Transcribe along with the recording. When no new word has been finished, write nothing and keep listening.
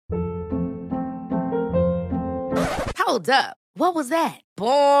Hold up. What was that?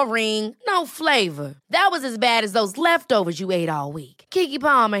 Boring. No flavor. That was as bad as those leftovers you ate all week. Keke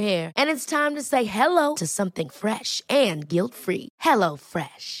Palmer here, and it's time to say hello to something fresh and guilt-free. Hello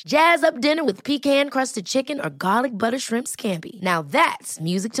Fresh. Jazz up dinner with pecan-crusted chicken or garlic butter shrimp scampi. Now that's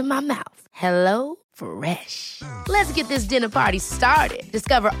music to my mouth. Hello Fresh. Let's get this dinner party started.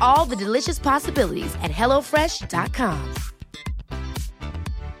 Discover all the delicious possibilities at hellofresh.com.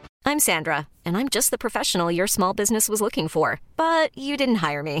 I'm Sandra, and I'm just the professional your small business was looking for. But you didn't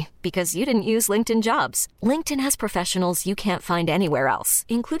hire me because you didn't use LinkedIn Jobs. LinkedIn has professionals you can't find anywhere else,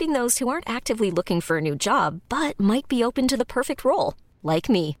 including those who aren't actively looking for a new job, but might be open to the perfect role, like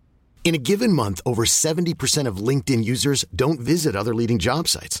me. In a given month, over 70% of LinkedIn users don't visit other leading job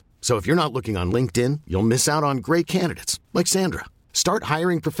sites. So if you're not looking on LinkedIn, you'll miss out on great candidates like Sandra. Start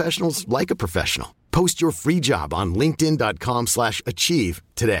hiring professionals like a professional. Post your free job on linkedin.com/achieve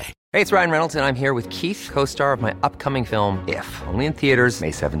today. Hey, it's Ryan Reynolds, and I'm here with Keith, co-star of my upcoming film, If, only in theaters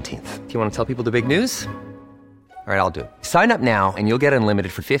May 17th. Do you want to tell people the big news? All right, I'll do it. Sign up now and you'll get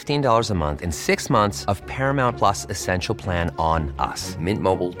unlimited for $15 a month and 6 months of Paramount Plus Essential Plan on us.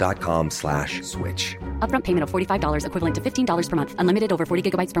 MintMobile.com/switch. Upfront payment of $45 equivalent to $15 per month. Unlimited over 40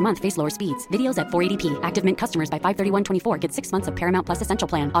 gigabytes per month. Face lower speeds. Videos at 480p. Active Mint customers by 531.24 get 6 months of Paramount Plus Essential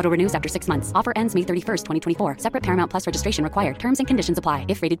Plan. Auto renews after 6 months. Offer ends May 31st, 2024. Separate Paramount Plus registration required. Terms and conditions apply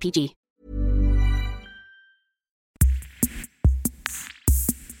if rated PG.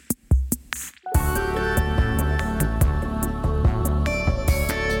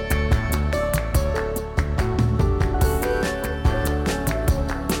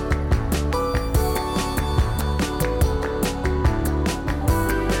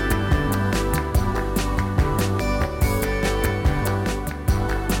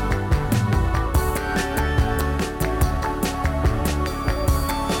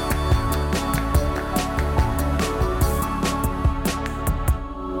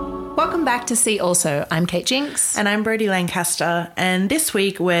 Welcome back to See Also. I'm Kate Jinks. And I'm Brodie Lancaster. And this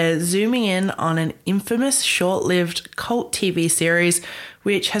week we're zooming in on an infamous short-lived cult TV series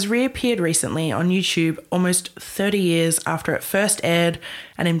which has reappeared recently on YouTube almost 30 years after it first aired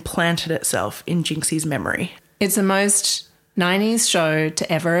and implanted itself in Jinksy's memory. It's the most 90s show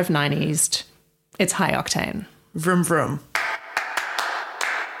to ever have 90s. It's High Octane. Vroom vroom.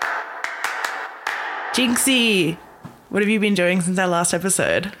 Jinxie, what have you been doing since our last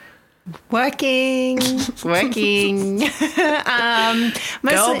episode? Working. Mostly,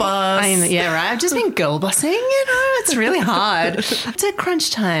 girl boss. Yeah, right. I've just been girl bossing, it's really hard. It's a crunch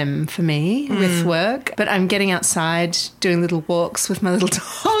time for me with work, but I'm getting outside, doing little walks with my little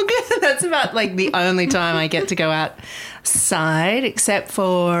dog. That's about like the only time I get to go outside, except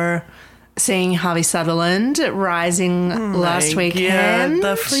for seeing Harvey Sutherland at Rising last weekend. Yeah,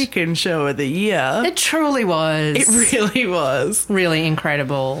 the freaking show of the year. It truly was. It really was. Really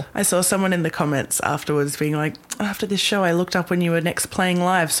incredible. I saw someone in the comments afterwards being like, after this show, I looked up when you were next playing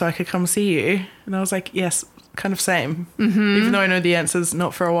live so I could come see you. And I was like, yes, kind of same. Mm-hmm. Even though I know the answer's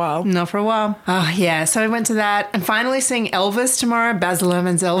not for a while. Not for a while. Oh, yeah. So I went to that. I'm finally seeing Elvis tomorrow, Baz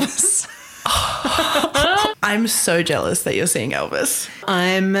Luhrmann's Elvis. I'm so jealous that you're seeing Elvis.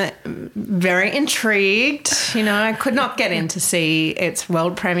 I'm very intrigued. I could not get in to see its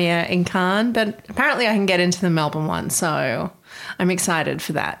world premiere in Cannes, but apparently I can get into the Melbourne one, so I'm excited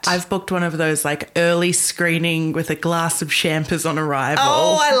for that. I've booked one of those like early screening with a glass of champers on arrival.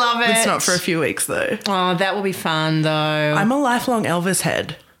 Oh, I love it. It's not for a few weeks though. Oh, that will be fun though. I'm a lifelong Elvis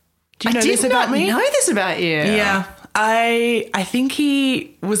head. Do you know this about me? I did not know this about you. Yeah. I think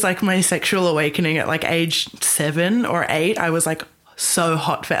he was like my sexual awakening at like age 7 or 8. I was like so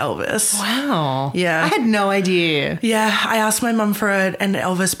hot for Elvis. Wow. Yeah. I had no idea. Yeah. I asked my mum for an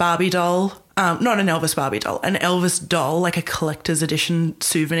Elvis Barbie doll. Not an Elvis Barbie doll, an Elvis doll, like a collector's edition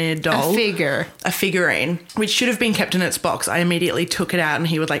souvenir doll. A figurine, which should have been kept in its box. I immediately took it out and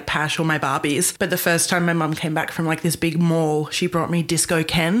he would like pash all my Barbies. But the first time my mum came back from like this big mall, she brought me Disco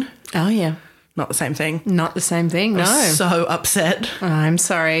Ken. Oh, yeah. Not the same thing. Not the same thing, no. I was so upset. I'm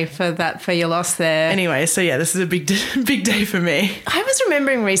sorry for your loss there. Anyway, so yeah, this is a big day for me. I was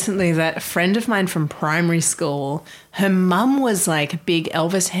remembering recently that a friend of mine from primary school, her mum was like a big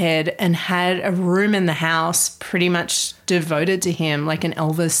Elvis head and had a room in the house pretty much devoted to him, like an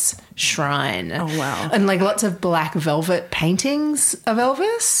Elvis shrine. Oh, wow. And like lots of black velvet paintings of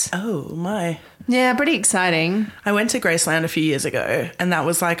Elvis. Oh, my. Yeah, pretty exciting. I went to Graceland a few years ago and that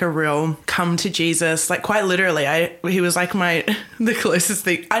was like a real come to Jesus, like quite literally. He was like the closest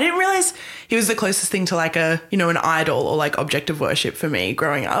thing. I didn't realize he was the closest thing to like an idol or like object of worship for me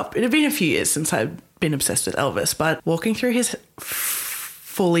growing up. It had been a few years since I'd been obsessed with Elvis, but walking through his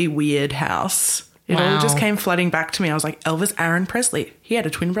fully weird house It all just came flooding back to me. I was like, Elvis Aaron Presley. He had a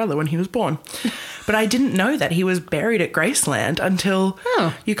twin brother when he was born. But I didn't know that he was buried at Graceland until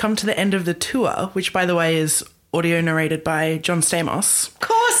you come to the end of the tour, which, by the way, is audio narrated by John Stamos. Of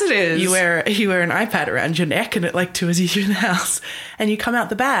course it is. You wear an iPad around your neck and it like tours you through the house. And you come out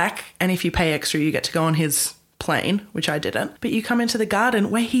the back, and if you pay extra, you get to go on his plane, which I didn't. But you come into the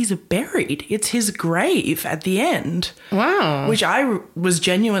garden where he's buried. It's his grave at the end. Wow. Which I was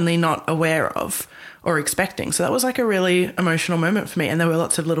genuinely not aware of or expecting. So that was like a really emotional moment for me. And there were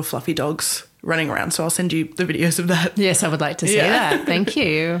lots of little fluffy dogs running around. So I'll send you the videos of that. Yes, I would like to see that. Thank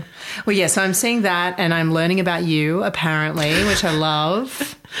you. Well, yeah, so I'm seeing that and I'm learning about you, apparently, which I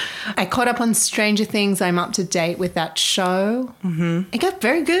love. I caught up on Stranger Things. I'm up to date with that show. Mm-hmm. It got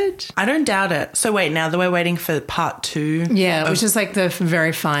very good. I don't doubt it. So wait, now that we're waiting for part 2. Yeah, which is like the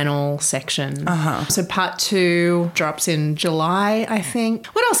very final section. So part 2 drops in July, I think.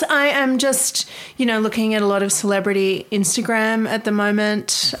 What else? I am just, looking at a lot of celebrity Instagram at the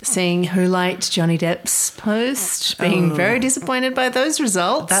moment, seeing who liked Johnny Depp's post, being very disappointed by those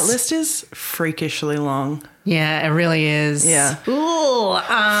results. That list is freakishly long. Yeah, it really is. Yeah. Ooh.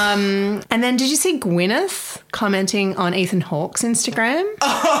 And then did you see Gwyneth commenting on Ethan Hawke's Instagram?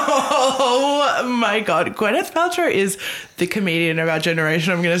 Oh my God. Gwyneth Paltrow is the comedian of our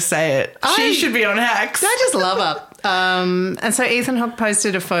generation. I'm going to say it. She should be on Hacks. I just love her. And so Ethan Hawke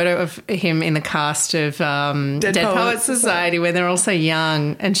posted a photo of him in the cast of Dead Poets Society where they're all so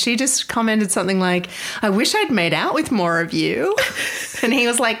young. And she just commented something like, I wish I'd made out with more of you. And he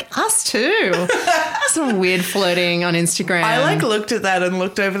was like, us too. Some weird flirting on Instagram. I looked at that and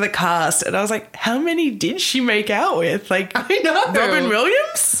looked over the cast and I was like, how many did she make out with? Like, I know. Robin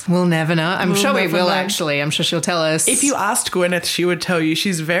Williams? We'll never know. I'm sure we will actually. I'm sure she'll tell us. If you asked Gwyneth, she would tell you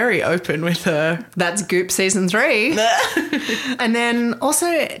she's very open with her. That's Goop season 3. And then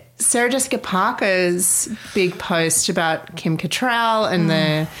also Sarah Jessica Parker's big post about Kim Cattrall and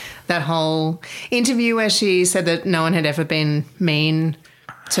that whole interview where she said that no one had ever been mean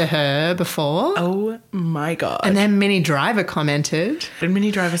to her before. Oh my God. And then Minnie Driver commented. What did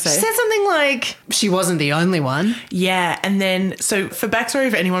Minnie Driver say? She said something like, she wasn't the only one. Yeah. And then, so for backstory,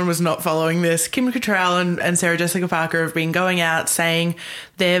 if anyone was not following this, Kim Cattrall and Sarah Jessica Parker have been going out saying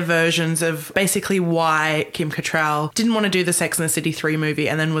their versions of basically why Kim Cattrall didn't want to do the Sex and the City 3 movie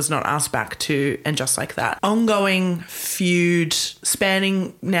and then was not asked back to And Just Like That. Ongoing feud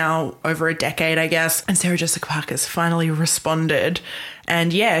spanning now over a decade, I guess. And Sarah Jessica Parker's finally responded.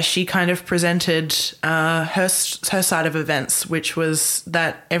 And yeah, she kind of presented her side of events, which was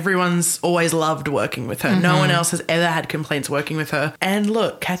that everyone's always loved working with her. Mm-hmm. No one else has ever had complaints working with her. And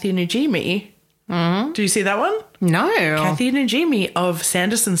look, Kathy Najimy. Mm-hmm. Do you see that one? No. Kathy Najimy of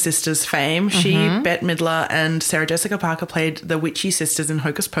Sanderson Sisters fame. Mm-hmm. She, Bette Midler, and Sarah Jessica Parker played the witchy sisters in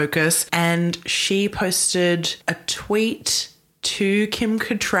Hocus Pocus. And she posted a tweet to Kim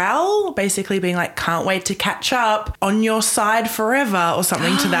Cattrall, basically being like, can't wait to catch up, on your side forever, or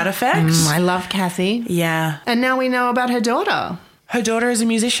something to that effect. I love Kathy. Yeah. And now we know about her daughter. Her daughter is a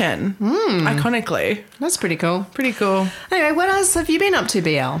musician, iconically. That's pretty cool. Pretty cool. Anyway, what else have you been up to,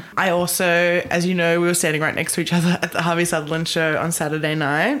 BL? I also, as you know, we were standing right next to each other at the Harvey Sutherland show on Saturday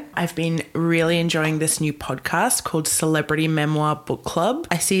night. I've been really enjoying this new podcast called Celebrity Memoir Book Club.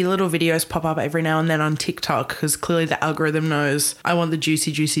 I see little videos pop up every now and then on TikTok because clearly the algorithm knows I want the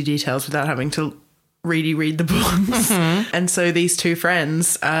juicy details without having to read the books. Mm-hmm. And so these two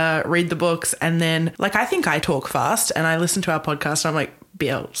friends read the books and then, like, I think I talk fast and I listen to our podcast and I'm like,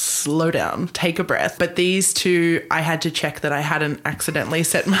 BL, slow down, take a breath. But these two, I had to check that I hadn't accidentally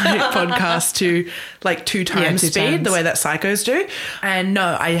set my podcast to like 2 times speed, the way that psychos do. And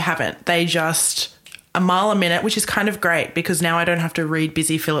no, I haven't. They just a mile a minute, which is kind of great because now I don't have to read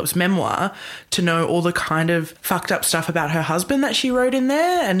Busy Phillips' memoir to know all the kind of fucked up stuff about her husband that she wrote in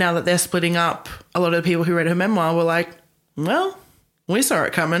there. And now that they're splitting up, a lot of the people who read her memoir were like, well, we saw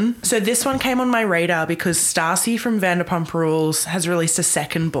it coming. So this one came on my radar because Stacy from Vanderpump Rules has released a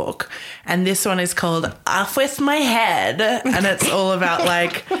second book. And this one is called Off With My Head. And it's all about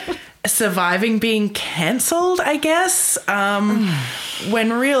like surviving being cancelled, I guess.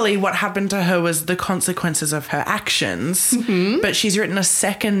 When really what happened to her was the consequences of her actions. Mm-hmm. But she's written a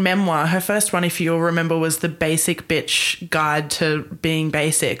second memoir. Her first one, if you'll remember, was The Basic Bitch Guide to Being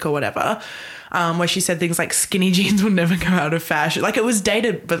Basic or whatever. Where she said things like skinny jeans will never go out of fashion. Like, it was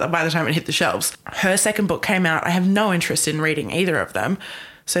dated but by the time it hit the shelves. Her second book came out. I have no interest in reading either of them.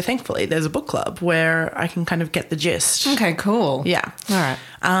 So thankfully there's a book club where I can kind of get the gist. Okay, cool. Yeah. All right.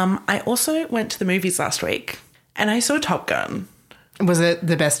 I also went to the movies last week and I saw Top Gun. Was it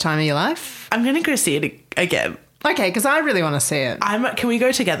the best time of your life? I'm going to go see it again. Okay, because I really want to see it. Can we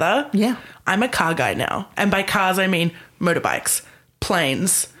go together? Yeah. I'm a car guy now. And by cars, I mean motorbikes,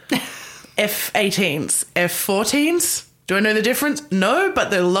 planes, F-18s, F-14s. Do I know the difference? No,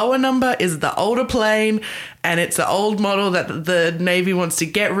 but the lower number is the older plane, and it's an old model that the Navy wants to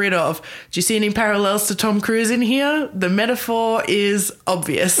get rid of. Do you see any parallels to Tom Cruise in here? The metaphor is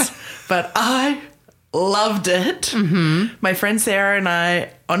obvious, but I loved it. Mm-hmm. My friend Sarah and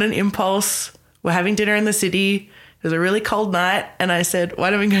I, on an impulse, were having dinner in the city. It was a really cold night, and I said,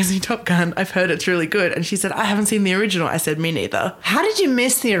 why don't we go see Top Gun? I've heard it's really good. And she said, I haven't seen the original. I said, me neither. How did you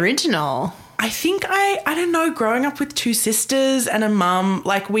miss the original? I think I don't know, growing up with two sisters and a mum,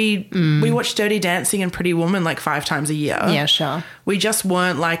 like we watched Dirty Dancing and Pretty Woman like 5 times a year. Yeah, sure. We just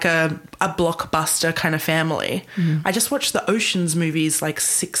weren't like a blockbuster kind of family. I just watched the Oceans movies like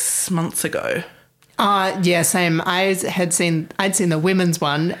 6 months ago. Yeah, same. I'd seen the women's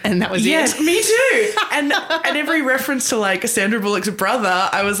one, and that was it. Yes, me too. And every reference to like Sandra Bullock's brother,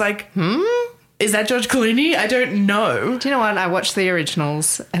 I was like, is that George Clooney? I don't know. Do you know what? I watched the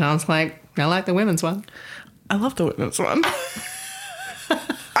originals, and I was like, I like the women's one. I love the women's one.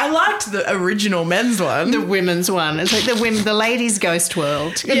 I liked the original men's one. The women's one. It's like the ladies' ghost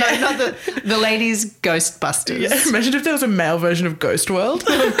world. Yeah. No, not the ladies' Ghostbusters. Yeah, imagine if there was a male version of Ghost World.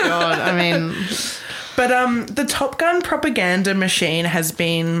 Oh, God. I mean... But the Top Gun propaganda machine has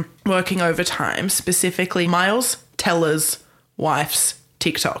been working overtime, specifically Miles Teller's wife's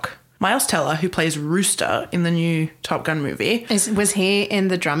TikTok. Miles Teller, who plays Rooster in the new Top Gun movie. Was he in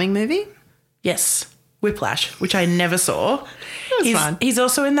the drumming movie? Yes. Whiplash, which I never saw. Fun. He's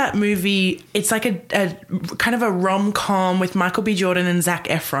also in that movie. It's like a kind of a rom-com with Michael B. Jordan and Zac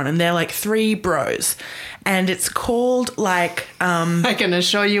Efron, and they're like 3 bros. And it's called like... I can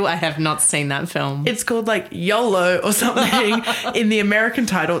assure you I have not seen that film. It's called like YOLO or something in the American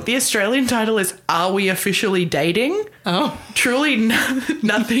title. The Australian title is Are We Officially Dating? Oh. Truly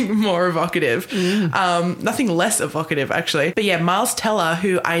nothing more evocative. Nothing less evocative, actually. But yeah, Miles Teller,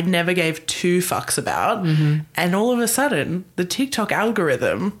 who I never gave 2 fucks about. Mm-hmm. And all of a sudden, the TikTok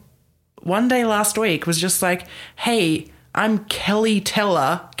algorithm, one day last week, was just like, hey, I'm Kelly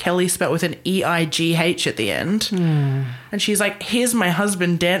Teller, Kelly spelled with an E-I-G-H at the end. And she's like, here's my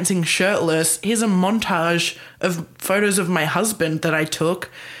husband dancing shirtless. Here's a montage of photos of my husband that I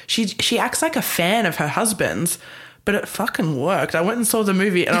took. She acts like a fan of her husband's, but it fucking worked. I went and saw the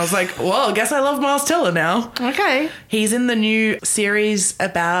movie and I was like, well, I guess I love Miles Teller now. Okay. He's in the new series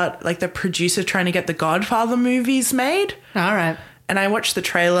about like the producer trying to get the Godfather movies made. All right. And I watched the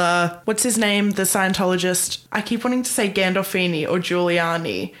trailer. What's his name? The Scientologist. I keep wanting to say Gandolfini or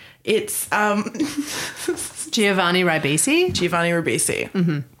Giuliani. It's Giovanni Ribisi? Giovanni Ribisi.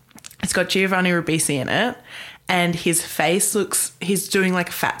 Mm-hmm. It's got Giovanni Ribisi in it. And his face he's doing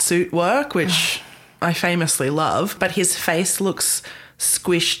like fat suit work, which I famously love. But his face looks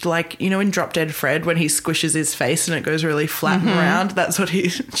squished, like, you know, in Drop Dead Fred when he squishes his face and it goes really flat and round. That's what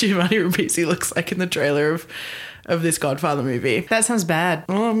Giovanni Ribisi looks like in the trailer of this Godfather movie. That sounds bad.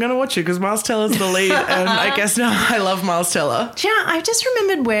 Well, I'm going to watch it because Miles Teller's the lead and I guess now I love Miles Teller. Do you know, I just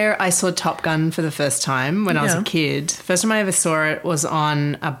remembered where I saw Top Gun for the first time when I was a kid. First time I ever saw it was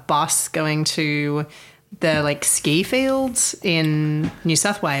on a bus going to the like ski fields in New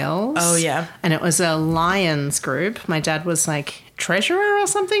South Wales. Oh, yeah. And it was a Lions group. My dad was like treasurer or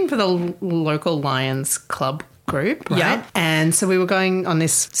something for the local Lions club group, right? Yeah. And so we were going on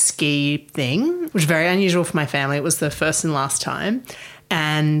this ski thing, which was very unusual for my family. It was the first and last time.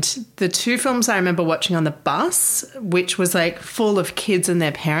 And the 2 films I remember watching on the bus, which was like full of kids and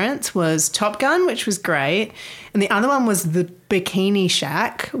their parents, was Top Gun, which was great. And the other one was The Bikini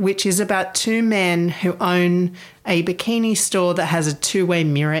Shack, which is about 2 men who own a bikini store that has a 2-way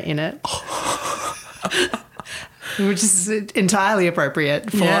mirror in it. Which is entirely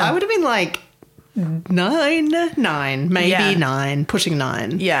appropriate for, I would have been like 9, maybe 9, pushing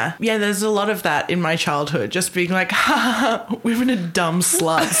 9. Yeah. Yeah, there's a lot of that in my childhood, just being like, women are dumb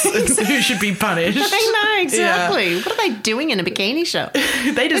sluts who should be punished. I know, exactly. Yeah. What are they doing in a bikini show?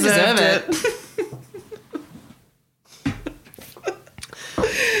 They deserve it.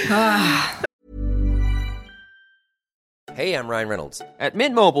 Hey, I'm Ryan Reynolds. At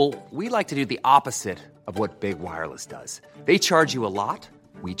Mint Mobile, we like to do the opposite of what Big Wireless does. They charge you a lot.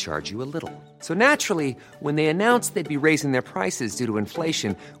 We charge you a little. So naturally, when they announced they'd be raising their prices due to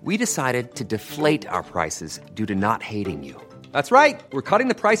inflation, we decided to deflate our prices due to not hating you. That's right. We're cutting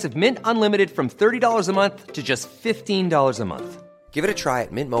the price of Mint Unlimited from $30 a month to just $15 a month. Give it a try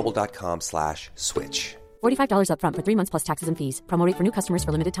at mintmobile.com/switch. $45 up front for 3 months plus taxes and fees. Promo rate for new customers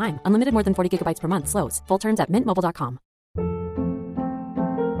for limited time. Unlimited more than 40 gigabytes per month. Slows full terms at mintmobile.com.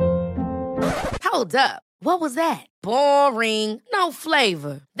 Hold up. What was that? Boring. No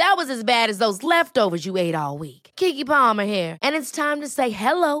flavor. That was as bad as those leftovers you ate all week. Keke Palmer here, and it's time to say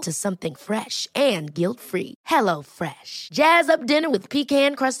hello to something fresh and guilt-free. Hello Fresh. Jazz up dinner with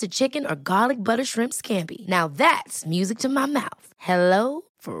pecan-crusted chicken or garlic butter shrimp scampi. Now that's music to my mouth. Hello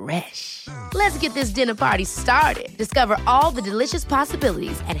Fresh. Let's get this dinner party started. Discover all the delicious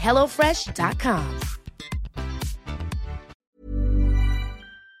possibilities at hellofresh.com.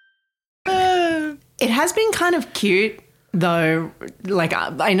 It has been kind of cute, though. Like,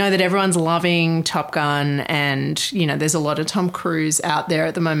 I know that everyone's loving Top Gun and, you know, there's a lot of Tom Cruise out there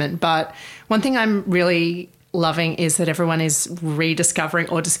at the moment. But one thing I'm really loving is that everyone is rediscovering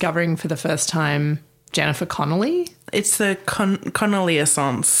or discovering for the first time Jennifer Connelly. It's the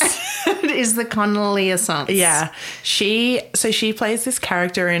Connelly-essence. It is the Connelly-essence. Yeah. She plays this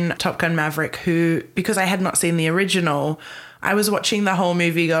character in Top Gun Maverick who, because I had not seen the original, I was watching the whole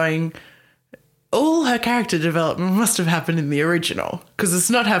movie going, all her character development must have happened in the original because it's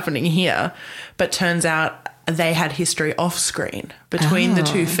not happening here. But turns out they had history off screen between the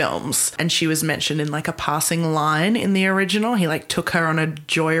two films. And she was mentioned in like a passing line in the original. He like took her on a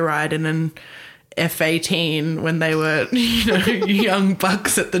joyride in an F-18 when they were, you know, young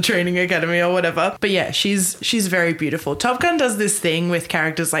bucks at the training academy or whatever. But yeah, she's very beautiful. Top Gun does this thing with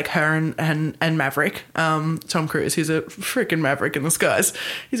characters like her and Maverick. Tom Cruise, who's a freaking maverick in the skies.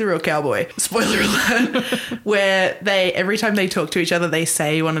 He's a real cowboy. Spoiler alert. Where they, every time they talk to each other, they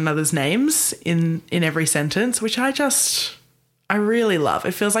say one another's names in every sentence, which I really love.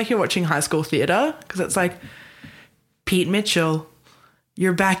 It feels like you're watching high school theater because it's like, Pete Mitchell,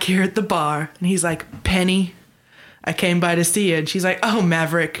 you're back here at the bar. And he's like, Penny, I came by to see you. And she's like, oh,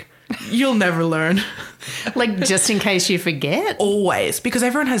 Maverick, you'll never learn. Like, just in case you forget? Always. Because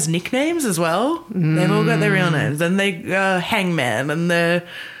everyone has nicknames as well. They've all got their real names. And they Hangman and the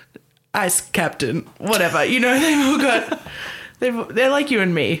Ice Captain, whatever. You know, they've all got... They're like you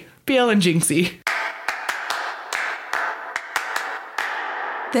and me, BL and Jinxie.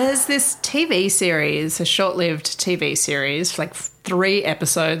 There's this TV series, a short-lived TV series, like 3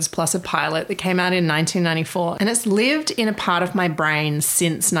 episodes plus a pilot that came out in 1994. And it's lived in a part of my brain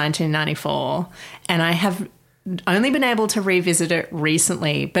since 1994. And I have only been able to revisit it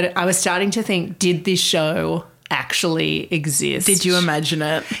recently. But I was starting to think, did this show actually exist? Did you imagine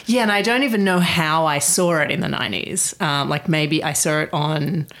it? Yeah, and I don't even know how I saw it in the 90s. Like maybe I saw it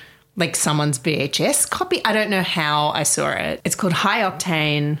on... like someone's VHS copy. I don't know how I saw it. It's called High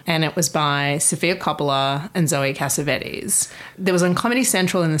Octane and it was by Sofia Coppola and Zoe Cassavetes. There was on Comedy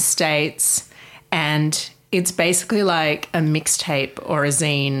Central in the States and it's basically like a mixtape or a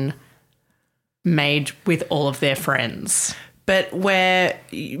zine made with all of their friends. But where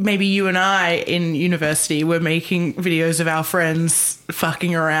maybe you and I in university were making videos of our friends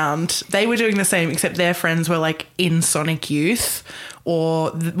fucking around, they were doing the same, except their friends were like in Sonic Youth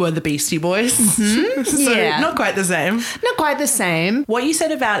or were the Beastie Boys. Mm-hmm. So yeah. Not quite the same. Not quite the same. What you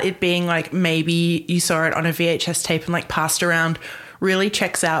said about it being like maybe you saw it on a VHS tape and like passed around really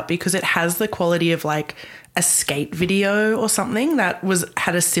checks out because it has the quality of like a skate video or something that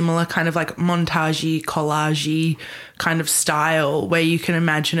had a similar kind of like montagey, collagey kind of style where you can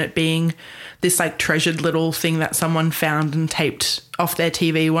imagine it being this like treasured little thing that someone found and taped off their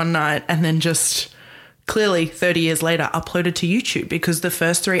TV one night and then just clearly 30 years later uploaded to YouTube because the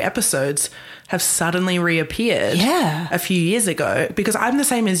first 3 episodes have suddenly reappeared a few years ago. Because I'm the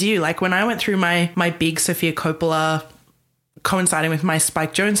same as you. Like when I went through my big Sofia Coppola coinciding with my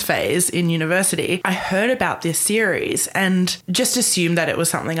Spike Jonze phase in university, I heard about this series and just assumed that it was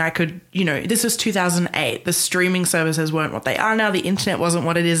something I could, you know, this was 2008. The streaming services weren't what they are now. The internet wasn't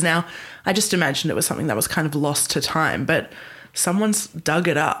what it is now. I just imagined it was something that was kind of lost to time, but someone's dug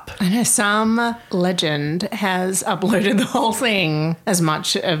it up. I know some legend has uploaded the whole thing, as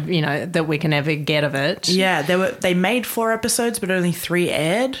much of, you know, that we can ever get of it. Yeah, they made 4 episodes, but only 3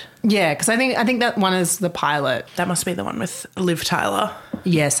 aired. Yeah, because I think that one is the pilot. That must be the one with Liv Tyler.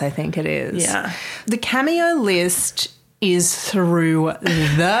 Yes, I think it is. Yeah. The cameo list is through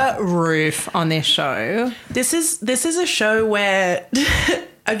the roof on this show. This is a show where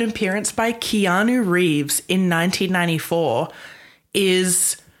an appearance by Keanu Reeves in 1994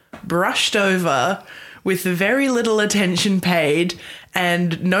 is brushed over with very little attention paid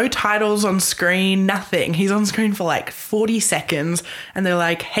and no titles on screen, nothing. He's on screen for like 40 seconds and they're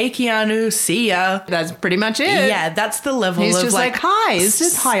like, hey, Keanu, see ya. That's pretty much it. Yeah, that's the level He's of just like, hi, is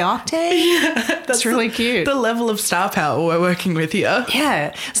this High Octane? Yeah, that's really cute. The level of star power we're working with here.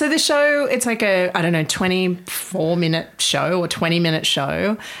 Yeah. So the show, it's like a, 24-minute show or 20-minute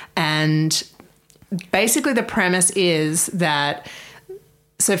show. And basically the premise is that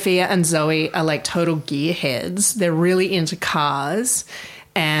Sophia and Zoe are like total gearheads. They're really into cars.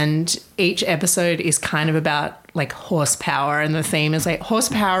 And each episode is kind of about like horsepower. And the theme is like,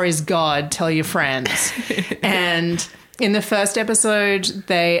 horsepower is God, tell your friends. And in the first episode,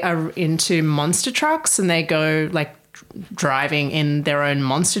 they are into monster trucks and they go like driving in their own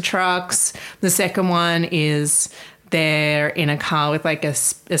monster trucks. The second one is they're in a car with like a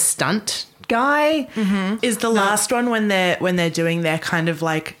stunt guy. Mm-hmm. Is the last one when they're doing their kind of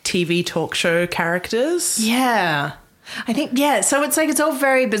like TV talk show characters? Yeah. I think, yeah. So it's like, it's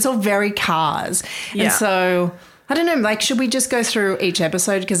all very cars. Yeah. And so, I don't know, like, should we just go through each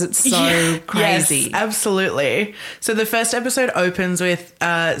episode because it's so crazy? Yes, absolutely. So the first episode opens with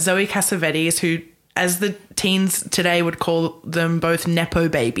Zoe Cassavetes, who, as the teens today would call them, both Nepo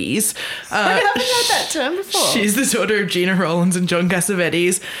babies. I haven't heard that term before. She's the daughter of Gina Rollins and John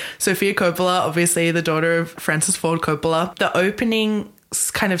Cassavetes. Sofia Coppola, obviously the daughter of Francis Ford Coppola. The opening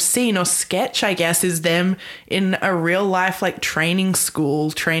kind of scene or sketch, I guess, is them in a real life like training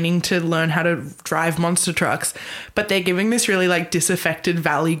school, training to learn how to drive monster trucks. But they're giving this really like disaffected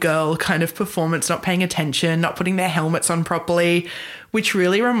Valley Girl kind of performance, not paying attention, not putting their helmets on properly, which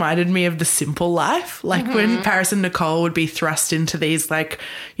really reminded me of The Simple Life. Like when Paris and Nicole would be thrust into these like,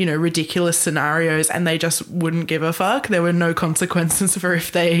 you know, ridiculous scenarios and they just wouldn't give a fuck. There were no consequences for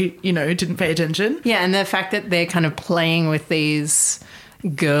if they, you know, didn't pay attention. Yeah, and the fact that they're kind of playing with these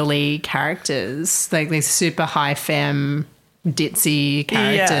girly characters, like these super high femme ditzy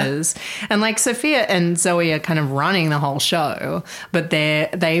characters. Yeah. And like Sophia and Zoe are kind of running the whole show, but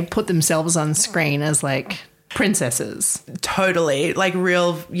they put themselves on screen as like princesses. Totally. Like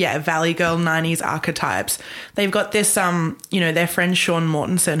real, Valley Girl 90s archetypes. They've got this, their friend Sean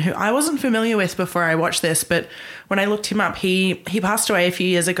Mortensen, who I wasn't familiar with before I watched this, but when I looked him up, he passed away a few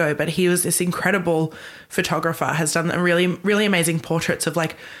years ago, but he was this incredible photographer, has done really, really amazing portraits of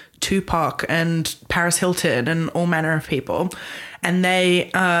like Tupac and Paris Hilton and all manner of people. And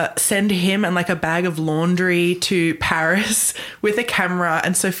they send him and like a bag of laundry to Paris with a camera.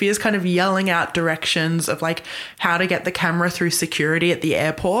 And Sophia's kind of yelling out directions of like how to get the camera through security at the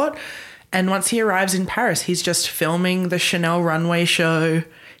airport. And once he arrives in Paris, he's just filming the Chanel runway show.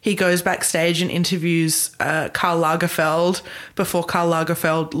 He goes backstage and interviews Karl Lagerfeld before Karl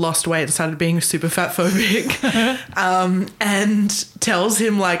Lagerfeld lost weight and started being super fat phobic, and tells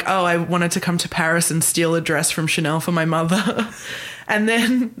him like, oh, I wanted to come to Paris and steal a dress from Chanel for my mother. And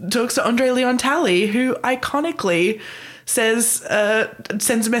then talks to Andre Leon Talley, who iconically sends a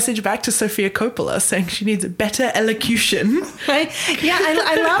message back to Sofia Coppola saying she needs better elocution. I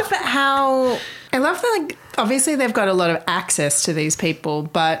love that, like, obviously they've got a lot of access to these people,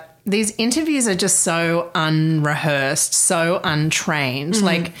 but these interviews are just so unrehearsed, so untrained. Mm-hmm.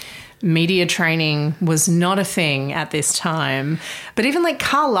 Like, media training was not a thing at this time. But even, like,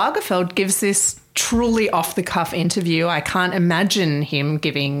 Karl Lagerfeld gives this truly off-the-cuff interview. I can't imagine him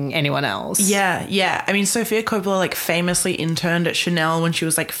giving anyone else. Yeah. I mean, Sofia Coppola, like, famously interned at Chanel when she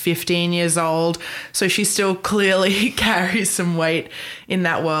was, like, 15 years old. So she still clearly carries some weight in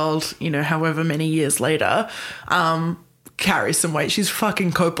that world, you know, however many years later. Carries some weight. She's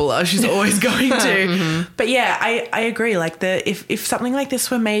fucking Coppola. She's always going to. Mm-hmm. But yeah, I agree. Like, if something like this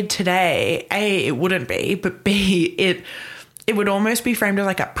were made today, A, it wouldn't be, but B, it would almost be framed as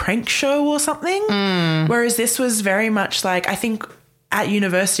like a prank show or something. Whereas this was very much like, I think at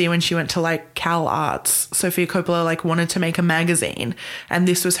university when she went to like Cal Arts, Sofia Coppola like wanted to make a magazine and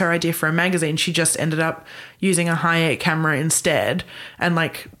this was her idea for a magazine. She just ended up using a Hi8 camera instead and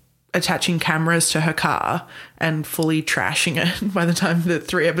like attaching cameras to her car and fully trashing it. By the time the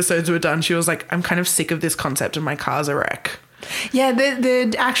 3 episodes were done, she was like, I'm kind of sick of this concept and my car's a wreck. Yeah,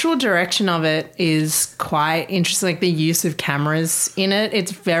 the actual direction of it is quite interesting, like the use of cameras in it.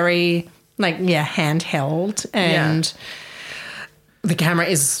 It's very, like, handheld and the camera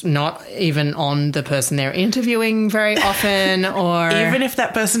is not even on the person they're interviewing very often or... Even if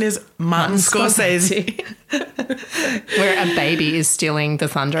that person is Martin Scorsese. Where a baby is stealing the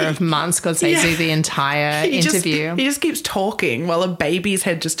thunder of Martin Scorsese the entire interview. He just keeps talking while a baby's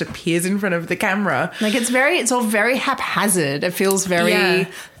head just appears in front of the camera. Like it's all very haphazard. It feels very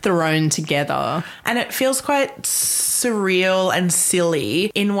thrown together. And it feels quite surreal and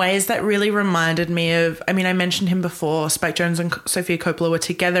silly in ways that really reminded me of, I mean, I mentioned him before, Spike Jonze and Sofia Coppola were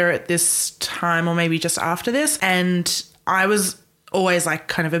together at this time or maybe just after this. And I was always like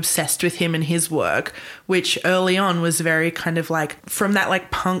kind of obsessed with him and his work, which early on was very kind of like from that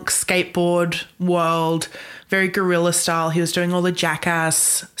like punk skateboard world, very guerrilla style. He was doing all the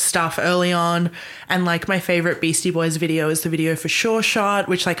Jackass stuff early on. And like my favorite Beastie Boys video is the video for Sure Shot,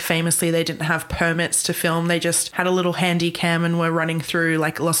 which like famously they didn't have permits to film. They just had a little handy cam and were running through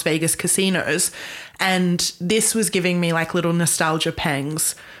like Las Vegas casinos. And this was giving me like little nostalgia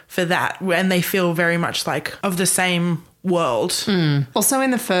pangs for that. And they feel very much like of the same world. Also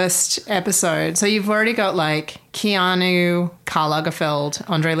in the first episode, so you've already got like Keanu, Karl Lagerfeld,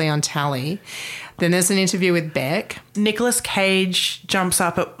 Andre Leon Talley. Then there's an interview with Beck. Nicolas Cage jumps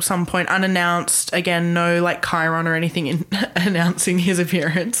up at some point unannounced. Again, no like chyron or anything in announcing his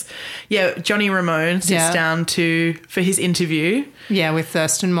appearance. Yeah, Johnny Ramone sits down for his interview. Yeah, with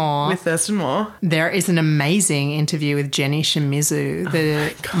Thurston Moore. There is an amazing interview with Jenny Shimizu,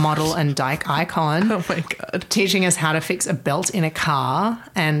 the model and dyke icon. Oh my God. Teaching us how to fix a belt in a car,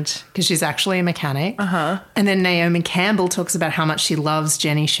 and because she's actually a mechanic. And then Naomi Campbell talks about how much she loves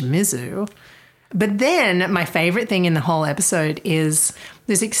Jenny Shimizu. But then my favourite thing in the whole episode is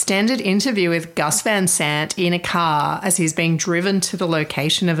this extended interview with Gus Van Sant in a car as he's being driven to the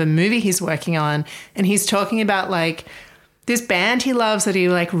location of a movie he's working on. And he's talking about like this band he loves that he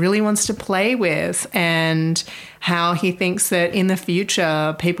like really wants to play with, and how he thinks that in the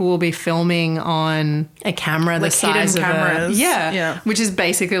future people will be filming on a camera the like size hidden of cameras. Yeah, which is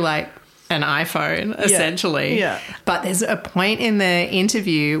basically like an iPhone, essentially. Yeah. But there's a point in the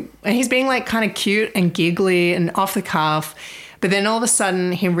interview, and he's being like kind of cute and giggly and off the cuff, but then all of a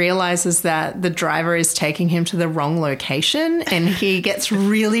sudden he realizes that the driver is taking him to the wrong location, and he gets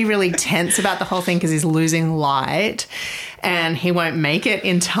really, really tense about the whole thing because he's losing light and he won't make it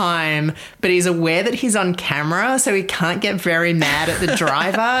in time, but he's aware that he's on camera, so he can't get very mad at the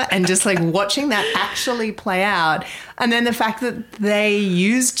driver. And just like watching that actually play out, and then the fact that they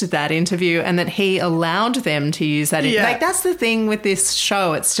used that interview and that he allowed them to use that. Like that's the thing with this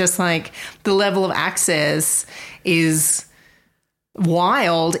show. It's just like the level of access is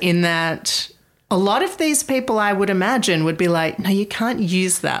wild in that a lot of these people, I would imagine, would be like, no, you can't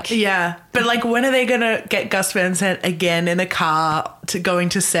use that. Yeah. But like, when are they going to get Gus Van Sant again in a car to going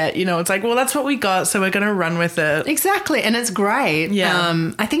to set? You know, it's like, well, that's what we got, so we're going to run with it. Exactly. And it's great.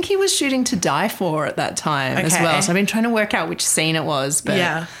 Yeah. I think he was shooting To Die For at that time as well. So I've been trying to work out which scene it was.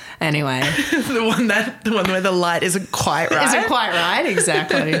 But anyway. the one where the light isn't quite right. Isn't quite right,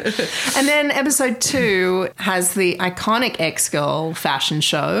 exactly. And then episode 2 has the iconic X-Girl fashion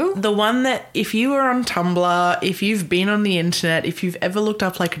show. The one that if you were on Tumblr, if you've been on the internet, if you've ever looked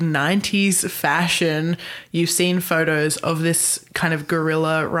up like 90s fashion, you've seen photos of this kind of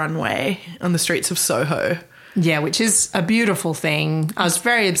guerrilla runway on the streets of Soho. Yeah, which is a beautiful thing. I was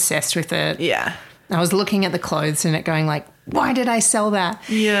very obsessed with it. Yeah. I was looking at the clothes in it going like, why did I sell that?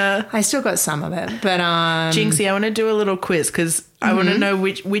 Yeah. I still got some of it. But Jinxie, I want to do a little quiz because I want to know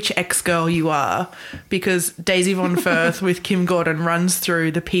which ex-girl you are, because Daisy Von Firth with Kim Gordon runs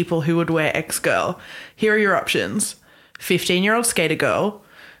through the people who would wear ex-girl. Here are your options. 15-year-old skater girl,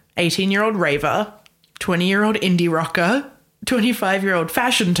 18-year-old raver, 20-year-old indie rocker, 25-year-old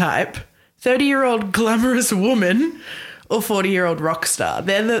fashion type, 30-year-old glamorous woman, or 40-year-old rock star.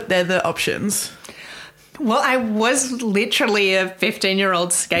 They're the options. Well, I was literally a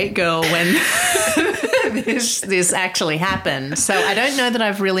 15-year-old skate girl when this actually happened. So I don't know that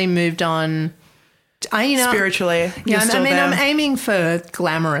I've really moved on. Spiritually. Yeah, I'm aiming for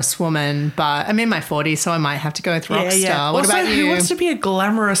glamorous woman, but I'm in my 40s, so I might have to go with rock star. What about you? Who wants to be a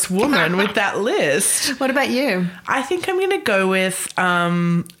glamorous woman with that list? What about you? I think I'm going to go with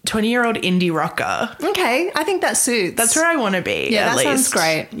 20-year-old indie rocker. Okay, I think that suits. That's where I want to be. Yeah, at that least. sounds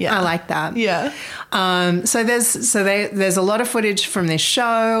great. Yeah, I like that. Yeah. So there's a lot of footage from this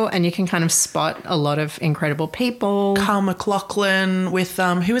show, and you can kind of spot a lot of incredible people. Carl McLaughlin with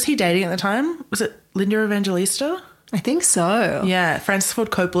who was he dating at the time? Was it Linda Evangelista? I think so. Yeah, Francis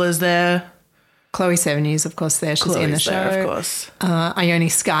Ford Coppola's there. Chloe Sevigny's, of course, there. She's in the show. There, of course. Ione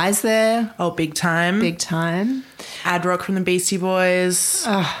Skye's there. Oh, big time. Big time. Ad Rock from the Beastie Boys.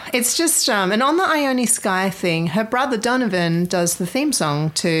 It's just, and on the Ione Skye thing, her brother Donovan does the theme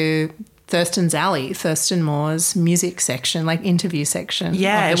song to Thurston's Alley, Thurston Moore's music section, like interview section.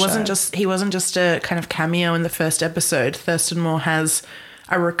 Yeah, he wasn't just a kind of cameo in the first episode. Thurston Moore has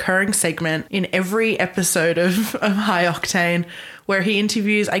a recurring segment in every episode of High Octane where he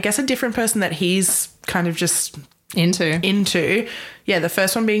interviews, I guess, a different person that he's kind of just into. Yeah, the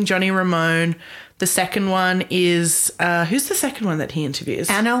first one being Johnny Ramone, The second one is, who's the second one that he interviews?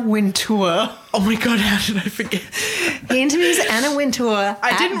 Anna Wintour. Oh my God, how did I forget? He interviews Anna Wintour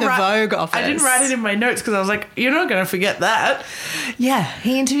at the Vogue office. I didn't write it in my notes because I was like, you're not going to forget that. Yeah,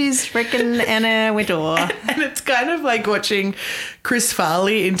 he interviews frickin' Anna Wintour. And it's kind of like watching Chris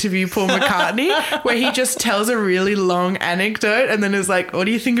Farley interview Paul McCartney, where he just tells a really long anecdote and then is like, what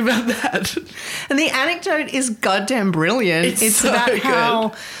do you think about that? And the anecdote is goddamn brilliant. It's so about good.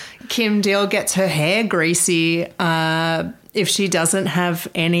 How Kim Deal gets her hair greasy if she doesn't have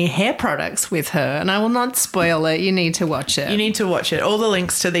any hair products with her. And I will not spoil it. You need to watch it. You need to watch it. All the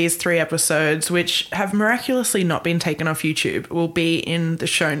links to these 3 episodes, which have miraculously not been taken off YouTube, will be in the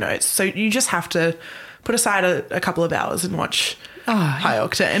show notes. So you just have to put aside a couple of hours and watch High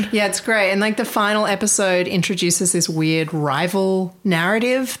Octane. Yeah, it's great. And like the final episode introduces this weird rival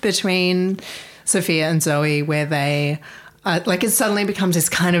narrative between Sophia and Zoe where they... like it suddenly becomes this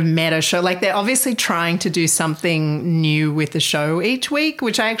kind of meta show. Like they're obviously trying to do something new with the show each week,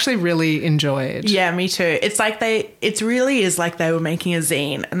 which I actually really enjoyed. Yeah, me too. It's like it really is like they were making a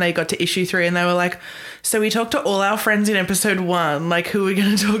zine and they got to issue 3 and they were like, so we talked to all our friends in episode 1, like who are we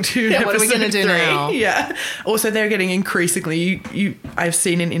going to talk to in episode 3? What are we going to do now? Yeah. Also, they're getting increasingly, I've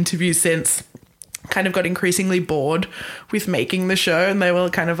seen in interviews since, kind of got increasingly bored with making the show and they were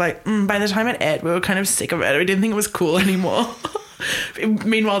kind of like, by the time it aired, we were kind of sick of it. We didn't think it was cool anymore.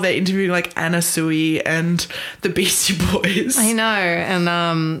 Meanwhile, they're interviewing like Anna Sui and the Beastie Boys. I know.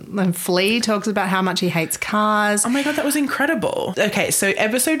 And Flea talks about how much he hates cars. Oh my God, that was incredible. Okay, so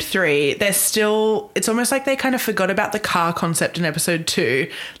episode 3, it's almost like they kind of forgot about the car concept in episode 2.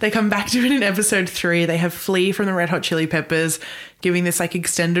 They come back to it in episode 3. They have Flea from the Red Hot Chili Peppers giving this like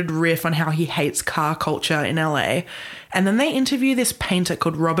extended riff on how he hates car culture in LA. And then they interview this painter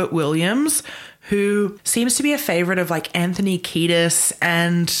called Robert Williams, who seems to be a favorite of like Anthony Kiedis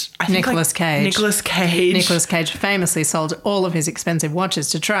and I think Nicolas Cage. Nicolas Cage. Nicolas Cage famously sold all of his expensive watches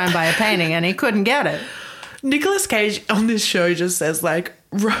to try and buy a painting and he couldn't get it. Nicolas Cage on this show just says like,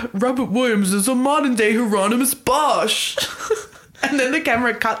 Robert Williams is a modern day Hieronymus Bosch. And then the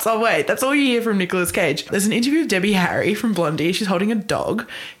camera cuts away. That's all you hear from Nicolas Cage. There's an interview of Debbie Harry from Blondie. She's holding a dog.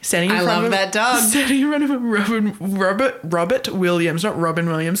 Standing in front of that dog. Standing in front of a Robert Williams, not Robin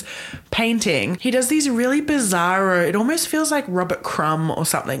Williams, painting. He does these really bizarre, it almost feels like Robert Crumb or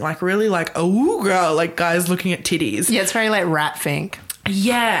something. Like really like, oh girl, like guys looking at titties. Yeah, it's very like Rat Fink.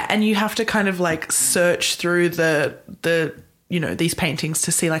 Yeah, and you have to kind of like search through the these paintings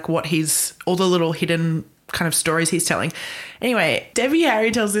to see like what all the little hidden kind of stories he's telling. Anyway, Debbie Harry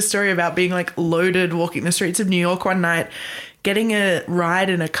tells this story about being like loaded, walking the streets of New York one night, getting a ride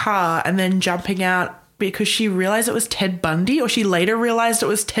in a car and then jumping out because she realized it was Ted Bundy, or she later realized it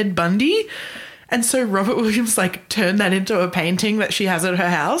was Ted Bundy. And so Robert Williams like turned that into a painting that she has at her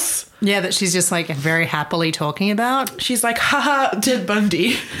house. Yeah, that she's just like very happily talking about. She's like, haha, Ted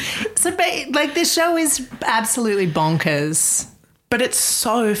Bundy. So like this show is absolutely bonkers. But it's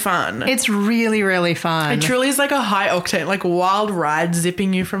so fun. It's really, really fun. It truly is like a high octane, like wild ride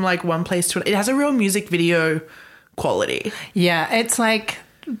zipping you from like one place to another. It has a real music video quality. Yeah, it's like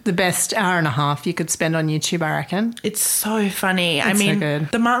the best hour and a half you could spend on YouTube, I reckon. It's so funny. It's so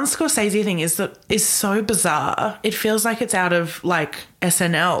good. The Martin Scorsese thing is so bizarre. It feels like it's out of like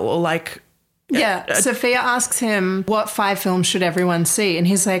SNL or like... Yeah, Sophia asks him, what 5 films should everyone see? And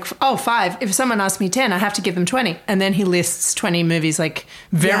he's like, 5. If someone asks me 10, I have to give them 20. And then he lists 20 movies like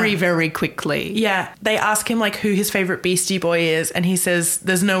very, very quickly. Yeah, they ask him like who his favourite Beastie Boy is and he says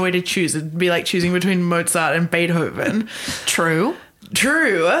there's no way to choose. It'd be like choosing between Mozart and Beethoven. True.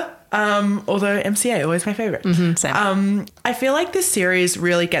 Although MCA, always my favourite. Mm-hmm, same. I feel like this series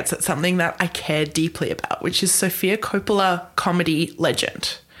really gets at something that I care deeply about, which is Sofia Coppola, comedy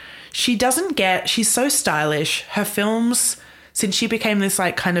legend. She's so stylish. Her films, since she became this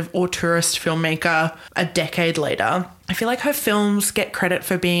like kind of auteurist filmmaker a decade later, I feel like her films get credit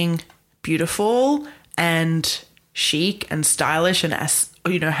for being beautiful and chic and stylish and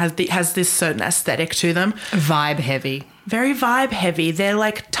has this certain aesthetic to them. Vibe heavy. Very vibe heavy. They're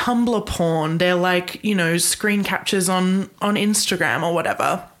like Tumblr porn. They're like, screen captures on Instagram or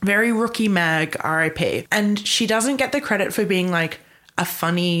whatever. Very Rookie Mag, RIP. And she doesn't get the credit for being like a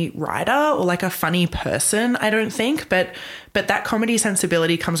funny writer or like a funny person, I don't think, but that comedy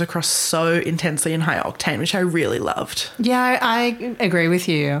sensibility comes across so intensely in High Octane, which I really loved. Yeah, I agree with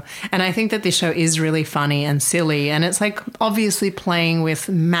you. And I think that this show is really funny and silly, and it's like obviously playing with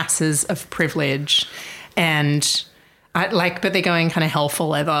masses of privilege, and but they're going kind of hell for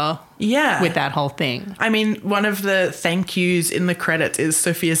leather. Yeah. With that whole thing. I mean, one of the thank yous in the credits is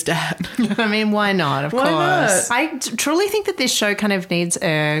Sophia's dad. I mean, why not? Of course. Not? I truly think that this show kind of needs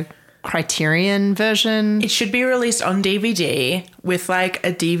a Criterion version. It should be released on DVD with like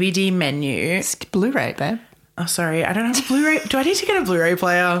a DVD menu. It's Blu-ray, babe. Oh, sorry. I don't have a Blu-ray. Do I need to get a Blu-ray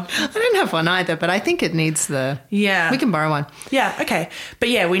player? I don't have one either, but I think it needs the... Yeah. We can borrow one. Yeah, okay. But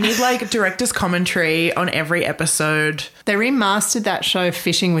yeah, we need like director's commentary on every episode. They remastered that show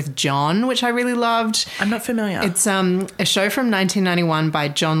Fishing with John, which I really loved. I'm not familiar. It's a show from 1991 by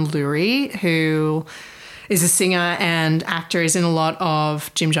John Lurie, who is a singer and actor. He's in a lot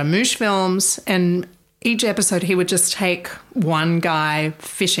of Jim Jarmusch films, and each episode he would just take one guy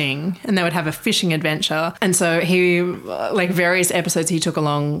fishing and they would have a fishing adventure. And so he, like various episodes, he took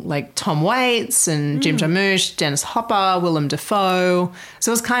along like Tom Waits and Jim Jarmusch, Dennis Hopper, Willem Dafoe.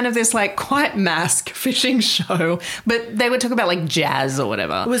 So it was kind of this like quite mask fishing show, but they would talk about like jazz or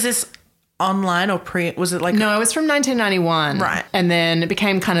whatever. Was this online or was it like... No, it was from 1991. Right. And then it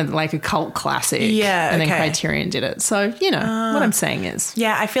became kind of like a cult classic. Yeah, And okay. then Criterion did it. So, you know, what I'm saying is...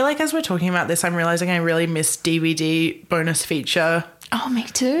 Yeah, I feel like as we're talking about this, I'm realizing I really miss DVD bonus feature Oh, me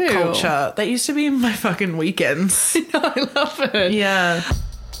too. culture. That used to be my fucking weekends. I love it. Yeah.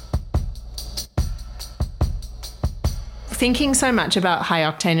 Thinking so much about High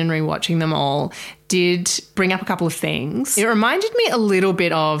Octane and rewatching them all did bring up a couple of things. It reminded me a little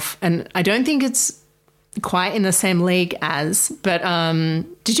bit of, and I don't think it's quite in the same league as, but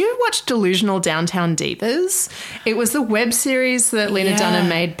did you watch Delusional Downtown Divas? It was the web series that Lena Dunham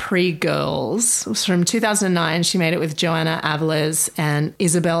made pre-Girls. It was from 2009. She made it with Joanna Avalos and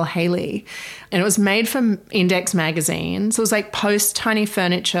Isabel Haley. And it was made for Index magazine. So it was like post-Tiny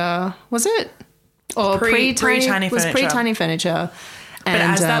Furniture. Was it? Or pre-Tiny Furniture. It was pre-Tiny Furniture. But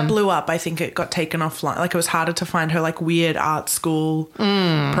as that blew up, I think it got taken offline. Like it was harder to find her like weird art school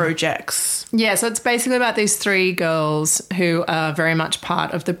projects. Yeah, so it's basically about these three girls who are very much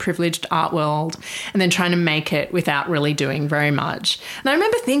part of the privileged art world and then trying to make it without really doing very much. And I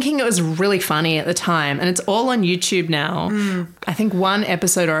remember thinking it was really funny at the time, and it's all on YouTube now. I think one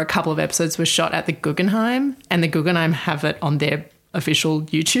episode or a couple of episodes was shot at the Guggenheim, and the Guggenheim have it on their official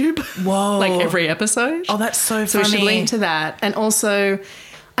YouTube. Whoa. Like every episode. Oh, that's so funny. So we should link to that. And also,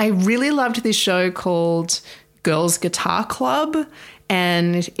 I really loved this show called Girls Guitar Club.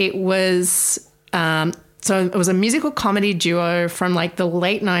 And it was, so it was a musical comedy duo from like the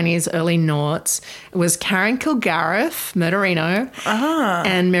late 90s, early noughts. It was Karen Kilgariff, Murderino,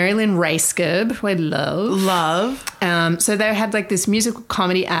 and Marilyn Rayskib, who I love. So they had like this musical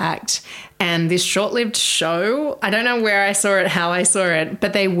comedy act and this short-lived show. I don't know where I saw it, how I saw it,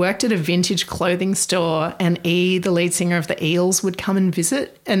 but they worked at a vintage clothing store, and E, the lead singer of the Eels, would come and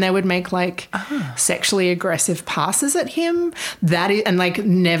visit, and they would make like sexually aggressive passes at him and like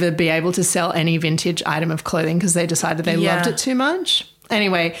never be able to sell any vintage item of clothing because they decided they loved it too much.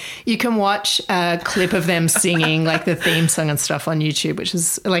 Anyway, you can watch a clip of them singing like the theme song and stuff on YouTube, which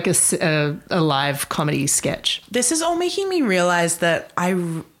is like a live comedy sketch. This is all making me realize that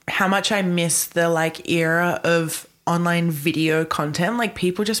how much I miss the like era of online video content, like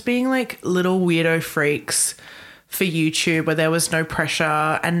people just being like little weirdo freaks for YouTube where there was no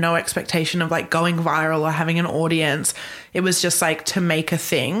pressure and no expectation of like going viral or having an audience. It was just like to make a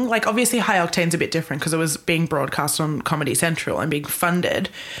thing. Like obviously High Octane's a bit different because it was being broadcast on Comedy Central and being funded.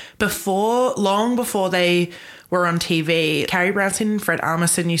 Long before they were on TV, Carrie Brownstein and Fred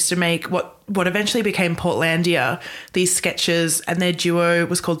Armisen used to make what eventually became Portlandia, these sketches, and their duo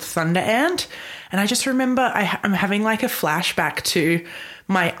was called Thunder Ant. And I just remember I'm having like a flashback to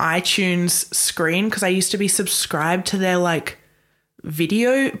my iTunes screen because I used to be subscribed to their like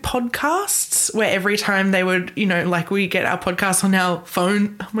video podcasts where every time they would, you know, like we get our podcasts on our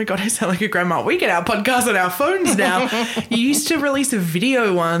phone. Oh my God, I sound like a grandma. We get our podcasts on our phones now. You used to release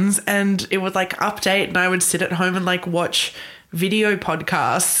video ones and it would like update and I would sit at home and like watch video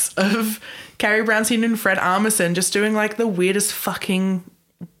podcasts of Carrie Brownstein and Fred Armisen just doing like the weirdest fucking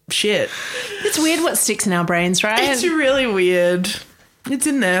shit. It's weird what sticks in our brains, right? It's really weird. It's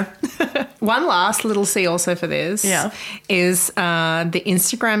in there. One last little C also for this is the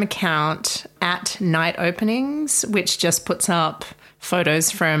Instagram account at Night Openings, which just puts up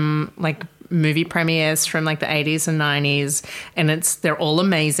photos from like movie premieres from like the 80s and 90s, and they're all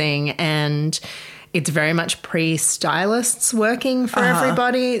amazing, and it's very much pre-stylists working for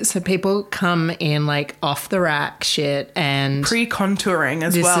everybody. So people come in like off the rack shit and pre-contouring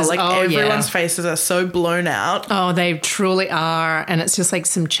as well. Like everyone's faces are so blown out. Oh, they truly are. And it's just like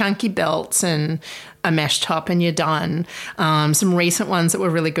some chunky belts and a mesh top and you're done. Some recent ones that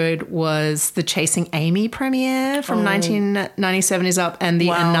were really good was the Chasing Amy premiere from 1997 is up, and the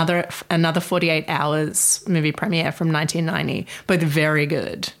another 48 Hours movie premiere from 1990. Both very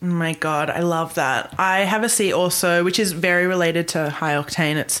good. Oh my God, I love that. that. I have a See also, which is very related to High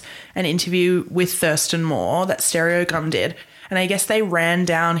Octane. It's an interview with Thurston Moore that Stereogum did. And I guess they ran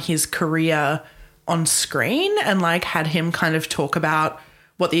down his career on screen and like had him kind of talk about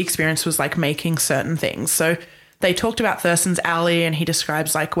what the experience was like making certain things. So they talked about Thurston's Alley, and he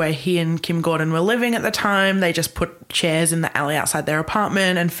describes like where he and Kim Gordon were living at the time. They just put chairs in the alley outside their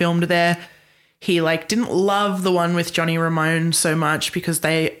apartment and filmed there. He like didn't love the one with Johnny Ramone so much because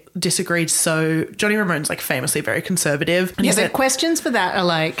they disagreed. So Johnny Ramone's like famously very conservative. And yeah, the questions for that are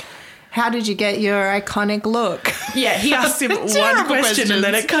like, how did you get your iconic look? Yeah, he asked him one question and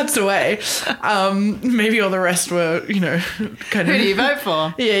then it cuts away. Maybe all the rest were, you know, kind of... Who do you vote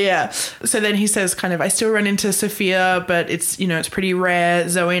for? Yeah. So then he says kind of, I still run into Sophia, but it's, you know, it's pretty rare.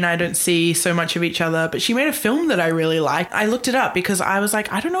 Zoe and I don't see so much of each other, but she made a film that I really liked. I looked it up because I was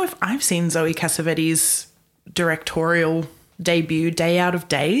like, I don't know if I've seen Zoe Cassavetes' directorial debut, Day Out of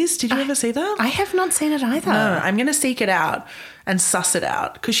Days. Did you ever see that? I have not seen it either. No, I'm going to seek it out and suss it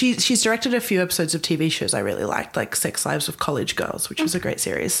out because she's directed a few episodes of TV shows I really liked, like Sex Lives of College Girls, which was a great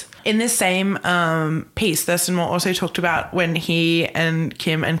series. In this same piece, Thurston Moore also talked about when he and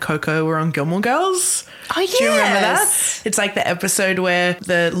Kim and Coco were on Gilmore Girls. Oh, yes. Do you remember that? It's like the episode where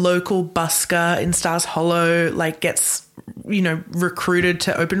the local busker in Stars Hollow like gets, you know, recruited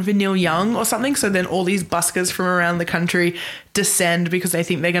to open for Neil Young or something. So then all these buskers from around the country descend because they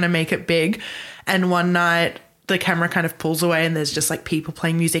think they're going to make it big. And one night the camera kind of pulls away and there's just like people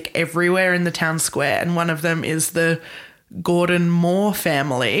playing music everywhere in the town square. And one of them is the Gordon Moore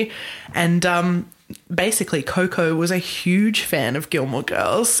family. And basically Coco was a huge fan of Gilmore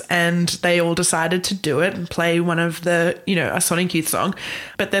Girls and they all decided to do it and play one of the, you know, a Sonic Youth song.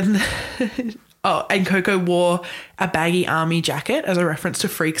 But then... and Coco wore a baggy army jacket as a reference to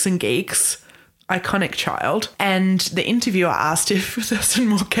Freaks and Geeks. Iconic child. And the interviewer asked if Thurston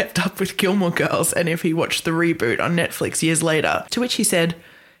Moore kept up with Gilmore Girls and if he watched the reboot on Netflix years later. To which he said,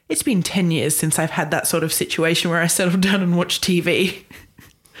 it's been 10 years since I've had that sort of situation where I settle down and watch TV.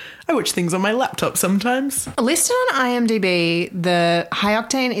 I watch things on my laptop sometimes. Listed on IMDb, the High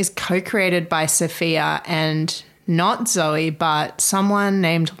Octane is co-created by Sophia and not Zoe, but someone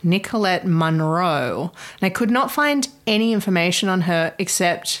named Nicolette Munro. And I could not find any information on her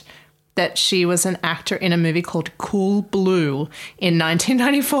except that she was an actor in a movie called Cool Blue in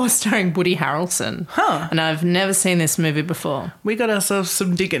 1994 starring Woody Harrelson. Huh. And I've never seen this movie before. We got ourselves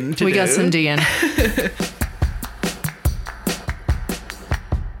some digging to do. We got some digging.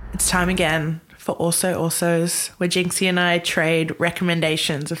 It's time again for Alsos, where Jinxie and I trade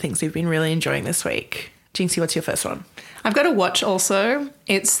recommendations of things we've been really enjoying this week. Jinxie, what's your first one? I've got to watch also.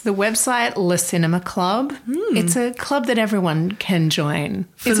 It's the website Le Cinema Club. It's a club that everyone can join.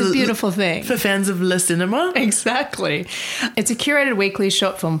 It's a beautiful thing. For fans of Le Cinema? Exactly. It's a curated weekly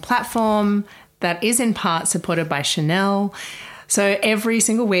short film platform that is in part supported by Chanel. So every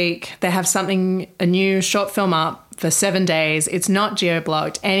single week they have a new short film up for 7 days. It's not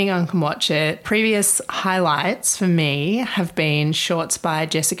geo-blocked. Anyone can watch it. Previous highlights for me have been shorts by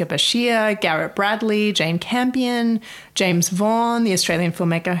Jessica Bashir, Garrett Bradley, Jane Campion, James Vaughan, the Australian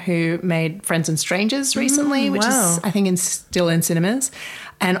filmmaker who made Friends and Strangers recently, which is, I think, still in cinemas.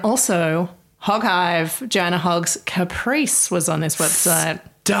 And also Hog Hive, Joanna Hogg's Caprice was on this website.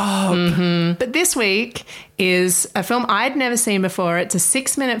 Stop. But this week is a film I'd never seen before. It's a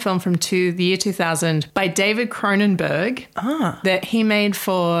 6-minute film from the year 2000 by David Cronenberg that he made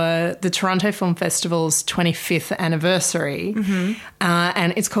for the Toronto Film Festival's 25th anniversary.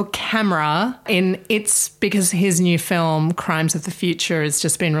 And it's called Camera. It's because his new film, Crimes of the Future, has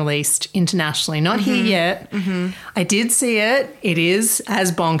just been released internationally. Not here yet. I did see it. It is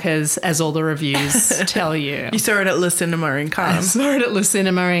as bonkers as all the reviews tell you. You saw it at Le Cinema in Cannes. I saw it at Le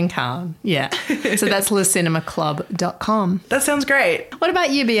Cinema in Cannes. Yeah. So that's lecinemaclub.com. That sounds great. What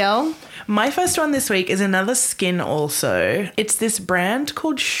about you, BL? My first one this week is another skin also. It's this brand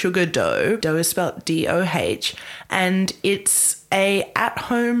called Sugar Dough. Dough is spelled D-O-H. And it's a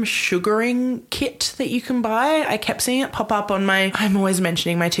at-home sugaring kit that you can buy. I kept seeing it pop up on I'm always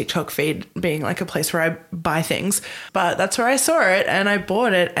mentioning my TikTok feed being like a place where I buy things. But that's where I saw it and I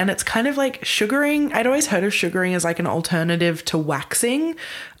bought it. And it's kind of like sugaring. I'd always heard of sugaring as like an alternative to waxing.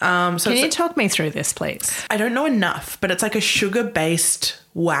 Can you talk me through this, please? I don't know enough, but it's like a sugar-based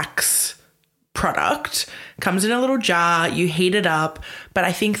wax product. Comes in a little jar, you heat it up. But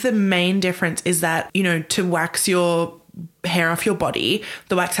I think the main difference is that, you know, to wax your hair off your body,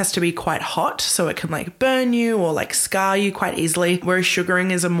 the wax has to be quite hot so it can like burn you or like scar you quite easily. Whereas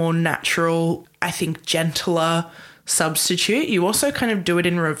sugaring is a more natural, I think, gentler substitute. You also kind of do it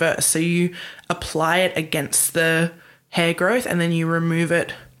in reverse. So you apply it against the hair growth and then you remove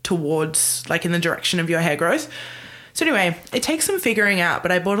it towards, like, in the direction of your hair growth. So anyway, it takes some figuring out,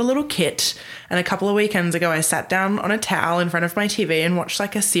 but I bought a little kit, and a couple of weekends ago I sat down on a towel in front of my TV and watched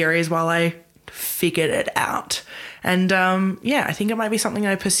like a series while I figured it out. And I think it might be something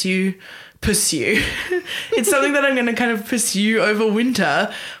I pursue. It's something that I'm going to kind of pursue over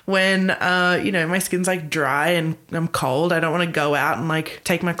winter when, my skin's like dry and I'm cold. I don't want to go out and like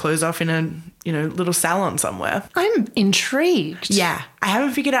take my clothes off in a, little salon somewhere. I'm intrigued. Yeah. I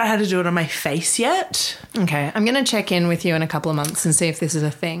haven't figured out how to do it on my face yet. Okay. I'm going to check in with you in a couple of months and see if this is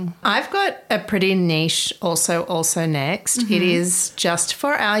a thing. I've got a pretty niche also next. Mm-hmm. It is just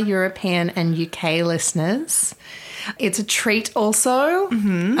for our European and UK listeners. It's a treat also.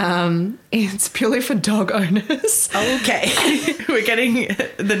 Mm-hmm. It's purely for dog owners. Okay. We're getting,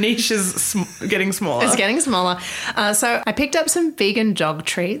 the niche is getting smaller. It's getting smaller. So I picked up some vegan dog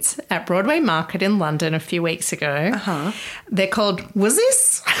treats at Broadway Market in London a few weeks ago. Uh-huh. They're called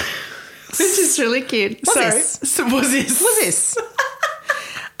Wuzzis, which is really cute. Wuzzis.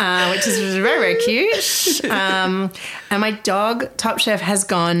 Which is very, very cute. And my dog, Top Chef, has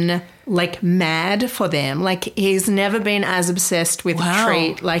gone like mad for them. Like he's never been as obsessed with a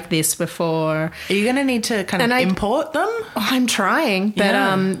treat like this before. Are you going to need to kind of import them? Oh, I'm trying, but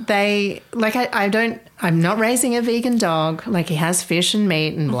I'm not raising a vegan dog. Like he has fish and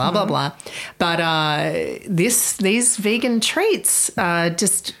meat and blah, blah, blah. But these vegan treats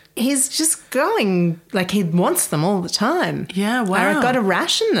he's just going, like he wants them all the time. Yeah, wow. I've got to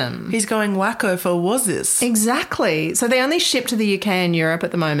ration them. He's going wacko for Wuzzis. Exactly. So they only ship to the UK and Europe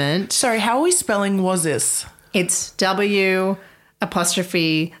at the moment. Sorry, how are we spelling Wuzzis? It's W''ZIS.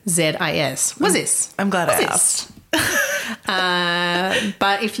 Wuzzis. I'm glad I asked.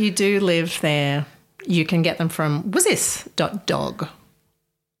 But if you do live there, you can get them from wuzzis.dog.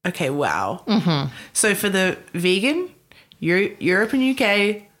 Okay, wow. Mm-hmm. So for the vegan, Europe and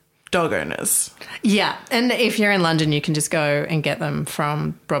UK dog owners. Yeah, and if you're in London, you can just go and get them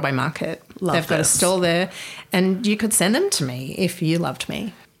from Broadway Market. They've got a stall there, and you could send them to me if you loved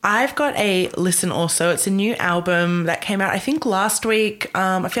me. I've got a listen also. It's a new album that came out, I think, last week.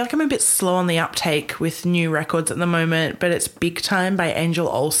 I feel like I'm a bit slow on the uptake with new records at the moment, but it's Big Time by Angel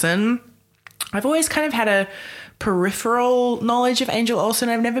Olsen. I've always kind of had a peripheral knowledge of Angel Olsen.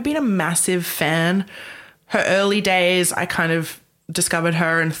 I've never been a massive fan. Her early days, I kind of discovered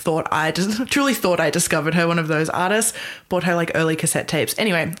her and truly thought I discovered her, one of those artists. Bought her like early cassette tapes.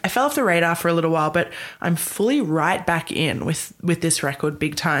 Anyway, I fell off the radar for a little while, but I'm fully right back in with this record,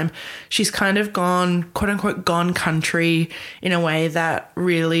 Big Time. She's kind of gone, quote unquote, gone country in a way that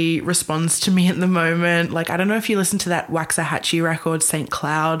really responds to me at the moment. Like, I don't know if you listen to that Waxahachie record, St.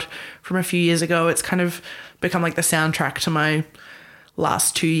 Cloud, from a few years ago. It's kind of become like the soundtrack to my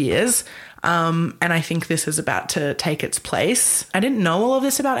last 2 years. And I think this is about to take its place. I didn't know all of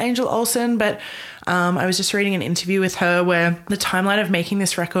this about Angel Olsen, but I was just reading an interview with her where the timeline of making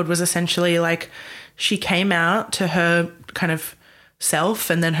this record was essentially like she came out to her kind of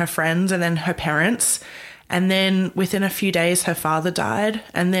self and then her friends and then her parents. And then within a few days, her father died.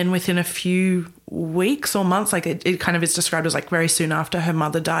 And then within a few weeks or months, like it kind of is described as like very soon after her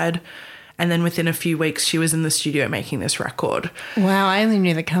mother died. And then within a few weeks, she was in the studio making this record. Wow, I only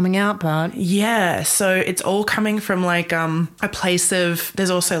knew the coming out part. Yeah, so it's all coming from like a place of, there's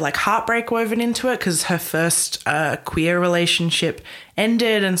also like heartbreak woven into it because her first queer relationship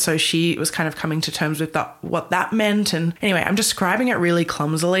ended. And so she was kind of coming to terms with what that meant. And anyway, I'm describing it really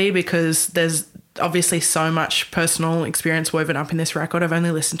clumsily because there's obviously so much personal experience woven up in this record. I've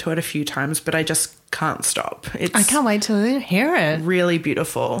only listened to it a few times, but I just can't stop. I can't wait to hear it. Really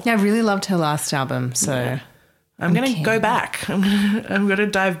beautiful. Yeah, I really loved her last album, so yeah. I'm going to go back. I'm going to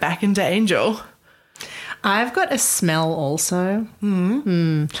dive back into Angel. I've got a smell also.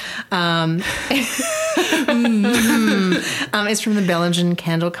 It's from the Bellingen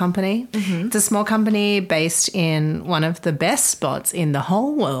Candle Company. Mm-hmm. It's a small company based in one of the best spots in the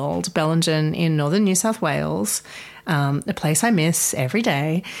whole world, Bellingen in northern New South Wales. A place I miss every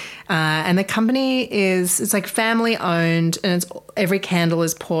day. And the company it's like family owned, and every candle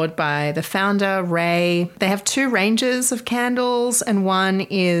is poured by the founder, Ray. They have 2 ranges of candles, and one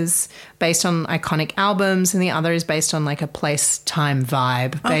is based on iconic albums and the other is based on like a place-time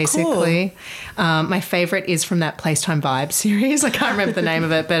vibe, basically. Cool. My favorite is from that Place-Time Vibe series. I can't remember the name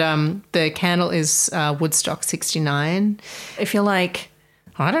of it, but the candle is Woodstock 69. If you're like,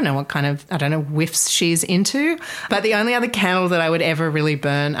 I don't know whiffs she's into. But the only other candle that I would ever really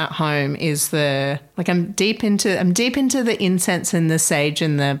burn at home is I'm deep into the incense and the sage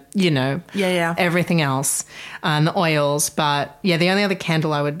and the, everything else and the oils. But yeah, the only other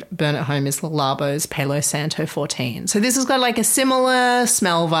candle I would burn at home is Le Labo's Palo Santo 14. So this has got like a similar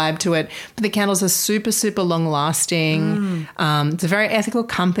smell vibe to it, but the candles are super, super long lasting. It's a very ethical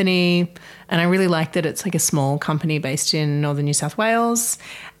company. And I really like that it's like a small company based in northern New South Wales.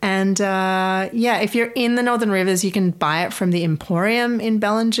 And if you're in the Northern Rivers, you can buy it from the Emporium in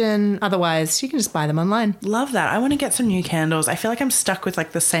Bellingen. Otherwise, you can just buy them online. Love that. I want to get some new candles. I feel like I'm stuck with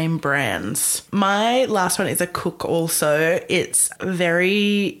like the same brands. My last one is a cook also. It's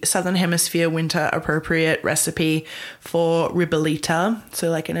very Southern Hemisphere winter appropriate recipe for ribollita. So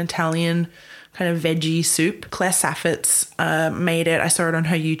like an Italian kind of veggie soup. Claire Saffitz made it. I saw it on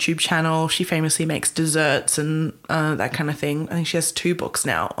her YouTube channel. She famously makes desserts and that kind of thing. I think she has 2 books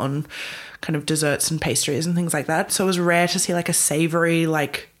now on kind of desserts and pastries and things like that. So it was rare to see like a savory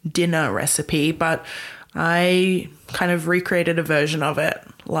like dinner recipe, but I kind of recreated a version of it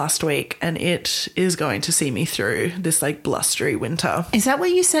last week and it is going to see me through this like blustery winter. Is that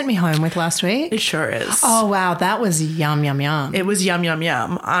what you sent me home with last week? It sure is. Oh, wow. That was yum, yum, yum. It was yum, yum,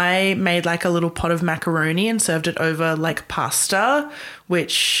 yum. I made like a little pot of macaroni and served it over like pasta,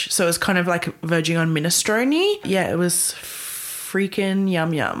 so it's kind of like verging on minestrone. Yeah, it was freaking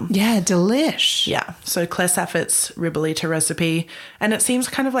yum yum. Yeah, delish. Yeah. So Claire Saffit's ribollita recipe. And it seems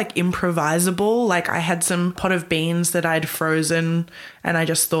kind of like improvisable. Like I had some pot of beans that I'd frozen and I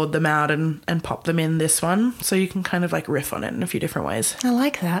just thawed them out and popped them in this one. So you can kind of like riff on it in a few different ways. I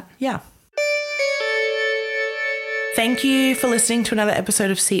like that. Yeah. Thank you for listening to another episode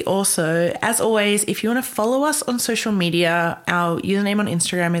of See Also. As always, if you want to follow us on social media, our username on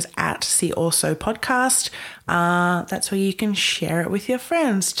Instagram is @SeeAlsoPodcast. That's where you can share it with your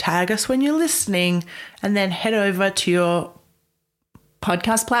friends, tag us when you're listening, and then head over to your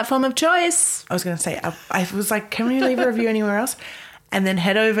podcast platform of choice. I was going to say, I was like, can we leave a review anywhere else? And then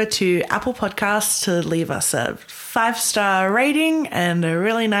head over to Apple Podcasts to leave us a 5-star rating and a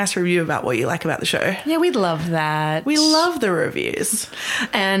really nice review about what you like about the show. Yeah, we'd love that. We love the reviews.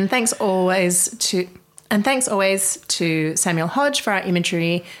 And thanks always to Samuel Hodge for our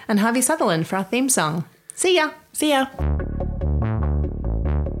imagery and Harvey Sutherland for our theme song. See ya. See ya.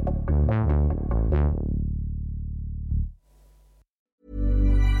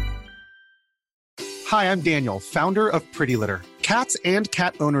 Hi, I'm Daniel, founder of Pretty Litter. Cats and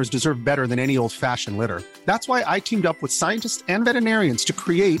cat owners deserve better than any old-fashioned litter. That's why I teamed up with scientists and veterinarians to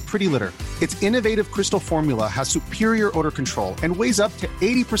create Pretty Litter. Its innovative crystal formula has superior odor control and weighs up to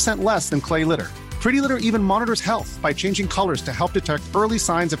 80% less than clay litter. Pretty Litter even monitors health by changing colors to help detect early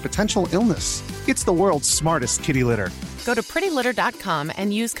signs of potential illness. It's the world's smartest kitty litter. Go to prettylitter.com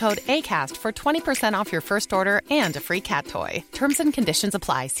and use code ACAST for 20% off your first order and a free cat toy. Terms and conditions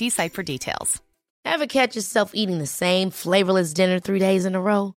apply. See site for details. Ever catch yourself eating the same flavorless dinner 3 days in a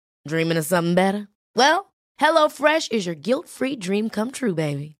row? Dreaming of something better? Well, HelloFresh is your guilt-free dream come true,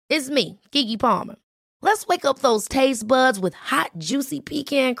 baby. It's me, Keke Palmer. Let's wake up those taste buds with hot, juicy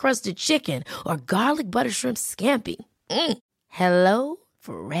pecan-crusted chicken or garlic butter shrimp scampi. Hello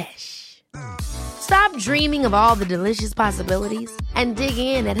Fresh. Stop dreaming of all the delicious possibilities and dig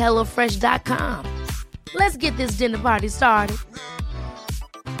in at HelloFresh.com. Let's get this dinner party started.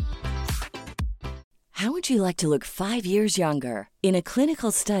 How would you like to look 5 years younger? In a clinical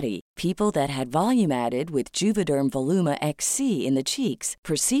study, people that had volume added with Juvederm Voluma XC in the cheeks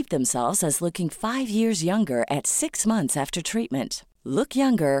perceived themselves as looking 5 years younger at 6 months after treatment. Look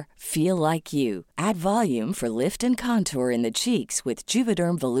younger, feel like you. Add volume for lift and contour in the cheeks with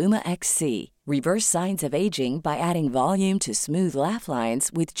Juvederm Voluma XC. Reverse signs of aging by adding volume to smooth laugh lines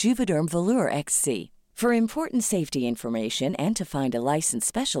with Juvederm Volure XC. For important safety information and to find a licensed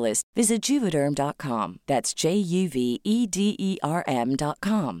specialist, visit Juvederm.com. That's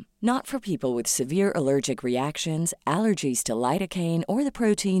JUVEDERM.com. Not for people with severe allergic reactions, allergies to lidocaine, or the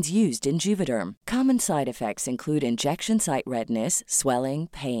proteins used in Juvederm. Common side effects include injection site redness, swelling,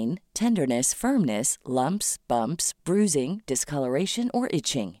 pain, tenderness, firmness, lumps, bumps, bruising, discoloration, or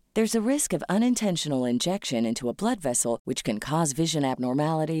itching. There's a risk of unintentional injection into a blood vessel, which can cause vision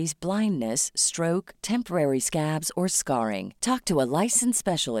abnormalities, blindness, stroke, temporary scabs, or scarring. Talk to a licensed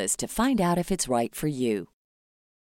specialist to find out if it's right for you.